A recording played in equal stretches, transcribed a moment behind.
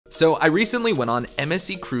So I recently went on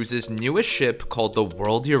MSC Cruises' newest ship called the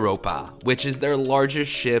World Europa, which is their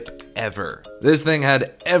largest ship ever. This thing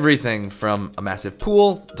had everything from a massive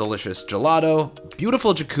pool, delicious gelato,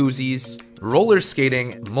 beautiful jacuzzis, roller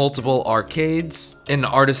skating, multiple arcades, an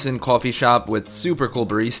artisan coffee shop with super cool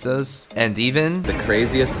baristas, and even the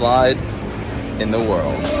craziest slide in the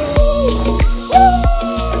world.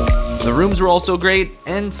 The rooms were also great,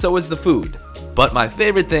 and so was the food. But my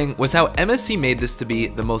favorite thing was how MSC made this to be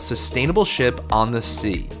the most sustainable ship on the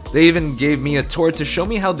sea. They even gave me a tour to show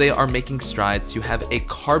me how they are making strides to have a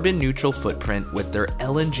carbon neutral footprint with their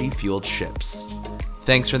LNG fueled ships.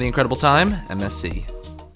 Thanks for the incredible time, MSC.